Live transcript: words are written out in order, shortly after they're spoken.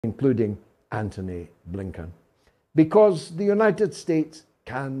including Antony Blinken, because the United States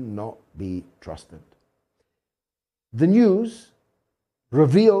cannot be trusted. The news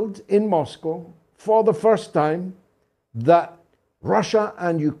revealed in Moscow for the first time that Russia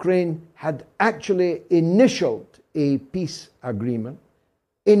and Ukraine had actually initialed a peace agreement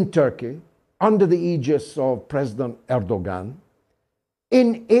in Turkey under the aegis of President Erdogan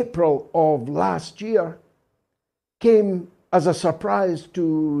in April of last year came as a surprise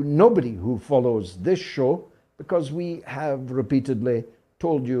to nobody who follows this show, because we have repeatedly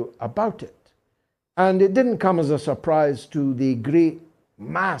told you about it. And it didn't come as a surprise to the great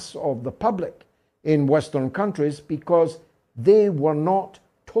mass of the public in Western countries, because they were not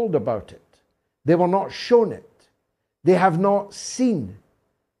told about it. They were not shown it. They have not seen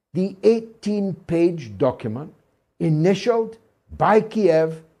the 18-page document initialed by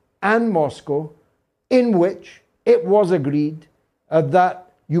Kiev and Moscow, in which it was agreed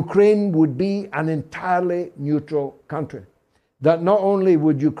that Ukraine would be an entirely neutral country. That not only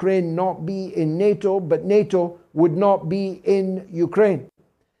would Ukraine not be in NATO, but NATO would not be in Ukraine.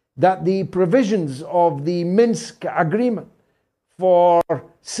 That the provisions of the Minsk agreement for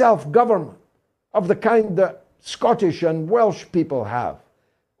self-government of the kind that Scottish and Welsh people have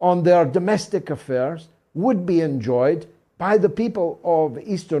on their domestic affairs would be enjoyed by the people of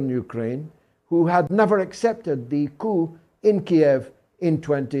eastern Ukraine, who had never accepted the coup in Kiev in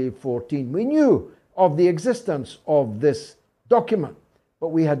 2014. We knew of the existence of this document, but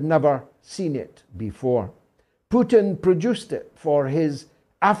we had never seen it before. Putin produced it for his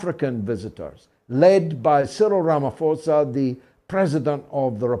African visitors, led by Cyril Ramaphosa, the President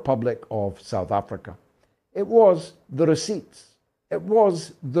of the Republic of South Africa. It was the receipts, it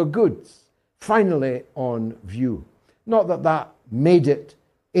was the goods, finally on view. Not that that made it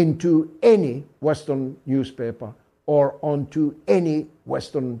into any Western newspaper or onto any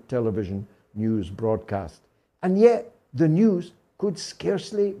Western television news broadcast. And yet the news could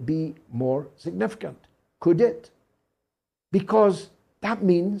scarcely be more significant, could it? Because that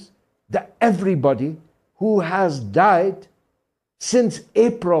means that everybody who has died since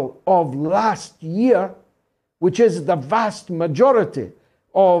April of last year, which is the vast majority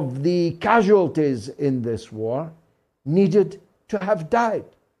of the casualties in this war, needed to have died.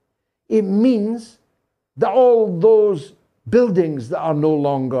 It means that all those buildings that are no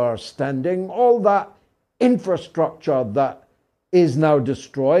longer standing, all that infrastructure that is now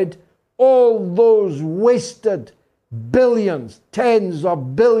destroyed, all those wasted billions, tens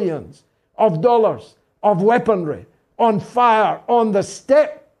of billions of dollars of weaponry on fire on the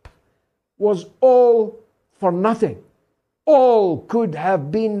steppe was all for nothing. All could have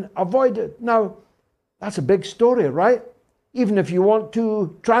been avoided. Now, that's a big story, right? Even if you want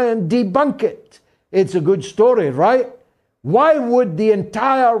to try and debunk it, it's a good story, right? Why would the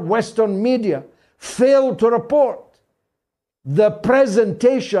entire Western media fail to report the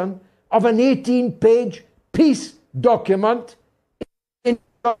presentation of an 18-page peace document in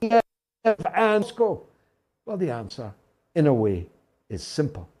Kiev and Moscow? Well, the answer, in a way, is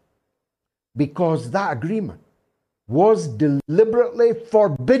simple. Because that agreement was deliberately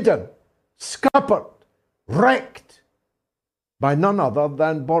forbidden, scuppered, wrecked by none other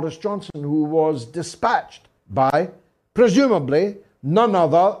than Boris Johnson, who was dispatched by, presumably, none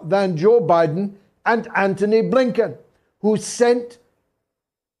other than Joe Biden and Antony Blinken, who sent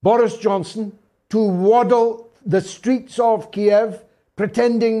Boris Johnson to waddle the streets of Kiev,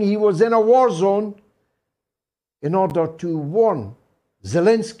 pretending he was in a war zone, in order to warn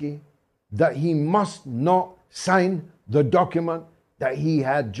Zelensky that he must not sign the document that he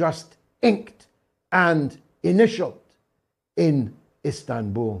had just inked and initialed in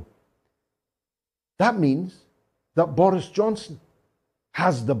Istanbul. That means that Boris Johnson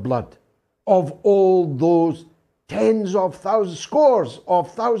has the blood of all those tens of thousands, scores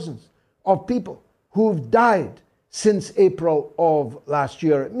of thousands of people who've died since April of last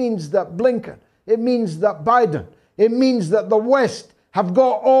year. It means that Blinken, it means that Biden, it means that the West have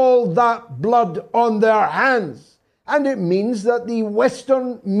got all that blood on their hands. And it means that the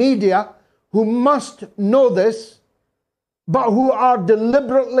Western media, who must know this, but who are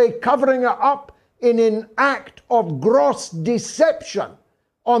deliberately covering it up in an act of gross deception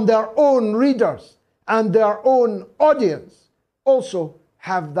on their own readers and their own audience, also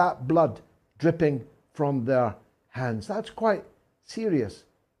have that blood dripping from their hands. That's quite serious,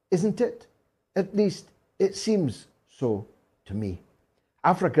 isn't it? At least it seems so to me.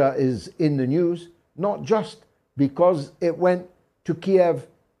 Africa is in the news, not just because it went to Kiev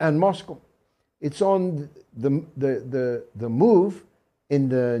and Moscow. It's on the move in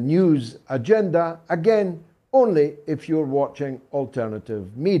the news agenda, again, only if you're watching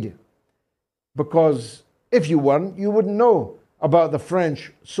alternative media. Because if you weren't, you wouldn't know about the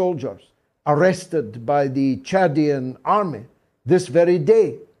French soldiers arrested by the Chadian army this very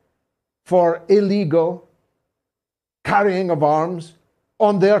day for illegal carrying of arms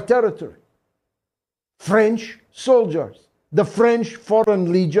on their territory. French soldiers, the French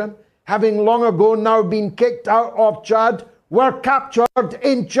Foreign Legion, having long ago now been kicked out of Chad, were captured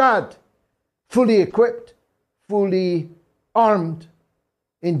in Chad, fully equipped, fully armed,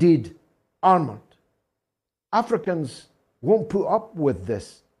 indeed armored. Africans won't put up with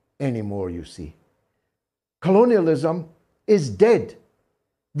this anymore, you see. Colonialism is dead.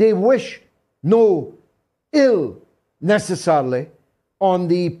 They wish no ill necessarily on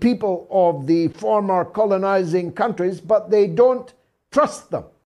the people of the former colonizing countries, but they don't trust them.